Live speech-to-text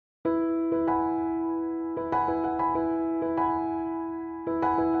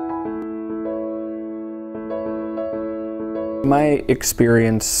My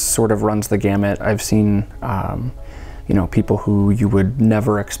experience sort of runs the gamut. I've seen people who you would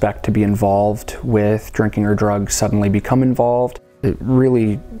never expect to be involved with drinking or drugs suddenly become involved. It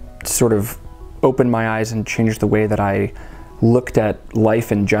really sort of opened my eyes and changed the way that I looked at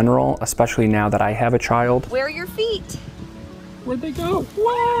life in general, especially now that I have a child. Where are your feet? Where'd they go?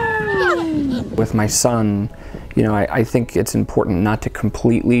 Wow! With my son, I think it's important not to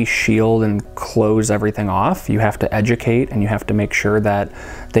completely shield and close everything off. You have to educate and you have to make sure that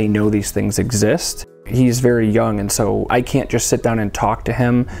they know these things exist. He's very young, and so I can't just sit down and talk to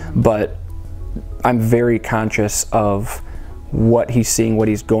him, but I'm very conscious of what he's seeing, what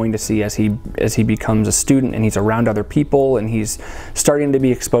he's going to see as he becomes a student and he's around other people and he's starting to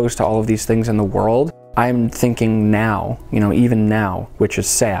be exposed to all of these things in the world. I'm thinking now, even now, which is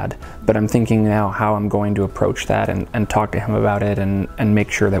sad, but I'm thinking now how I'm going to approach that and talk to him about it and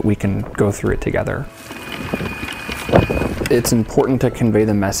make sure that we can go through it together. It's important to convey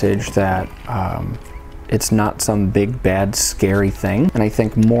the message that it's not some big, bad, scary thing. And I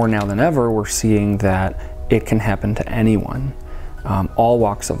think more now than ever, we're seeing that it can happen to anyone, all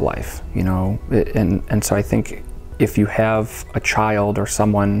walks of life, and so I think if you have a child or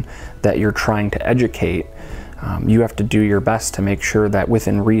someone that you're trying to educate, you have to do your best to make sure that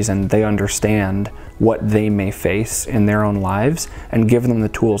within reason they understand what they may face in their own lives and give them the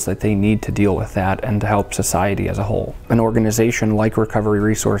tools that they need to deal with that and to help society as a whole. An organization like Recovery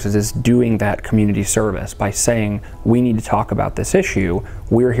Resources is doing that community service by saying, we need to talk about this issue,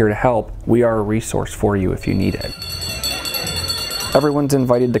 we're here to help, we are a resource for you if you need it. Everyone's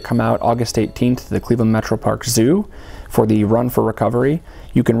invited to come out August 18th to the Cleveland Metro Park Zoo for the Run for Recovery.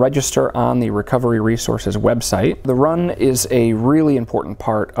 You can register on the Recovery Resources website. The run is a really important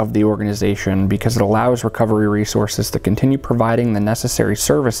part of the organization because it allows Recovery Resources to continue providing the necessary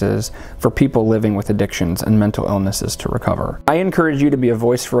services for people living with addictions and mental illnesses to recover. I encourage you to be a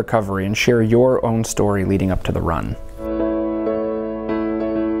voice for recovery and share your own story leading up to the run.